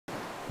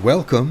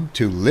Welcome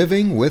to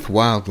Living with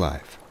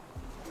Wildlife.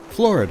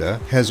 Florida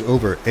has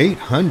over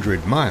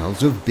 800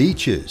 miles of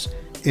beaches,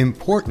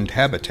 important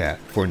habitat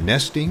for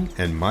nesting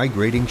and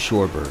migrating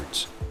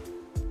shorebirds.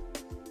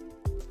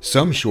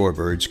 Some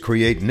shorebirds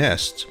create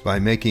nests by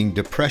making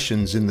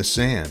depressions in the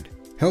sand,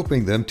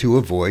 helping them to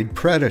avoid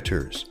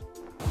predators.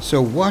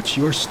 So watch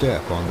your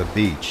step on the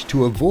beach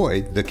to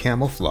avoid the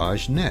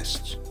camouflage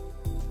nests.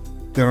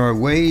 There are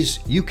ways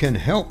you can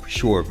help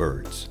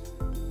shorebirds.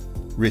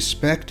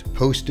 Respect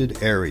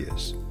posted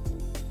areas.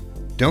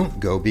 Don't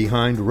go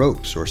behind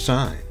ropes or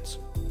signs.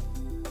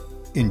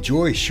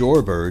 Enjoy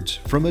shorebirds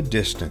from a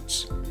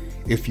distance.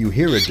 If you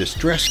hear a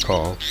distress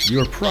call,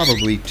 you're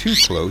probably too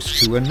close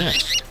to a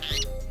nest.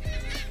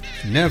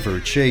 Never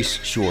chase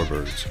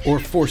shorebirds or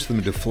force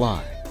them to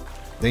fly.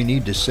 They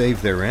need to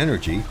save their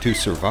energy to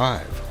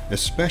survive,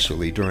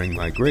 especially during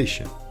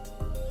migration.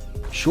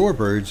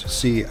 Shorebirds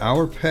see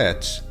our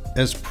pets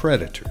as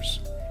predators.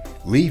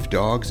 Leave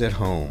dogs at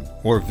home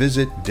or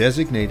visit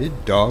designated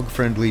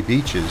dog-friendly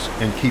beaches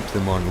and keep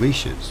them on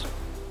leashes.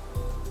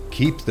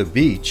 Keep the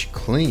beach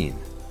clean.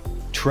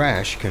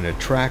 Trash can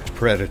attract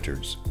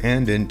predators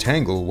and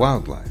entangle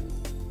wildlife.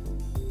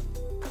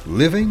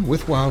 Living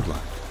with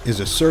Wildlife is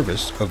a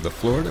service of the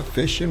Florida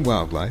Fish and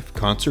Wildlife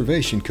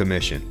Conservation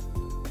Commission,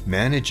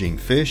 managing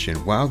fish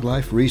and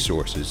wildlife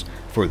resources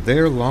for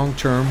their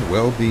long-term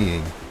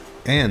well-being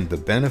and the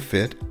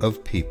benefit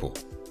of people.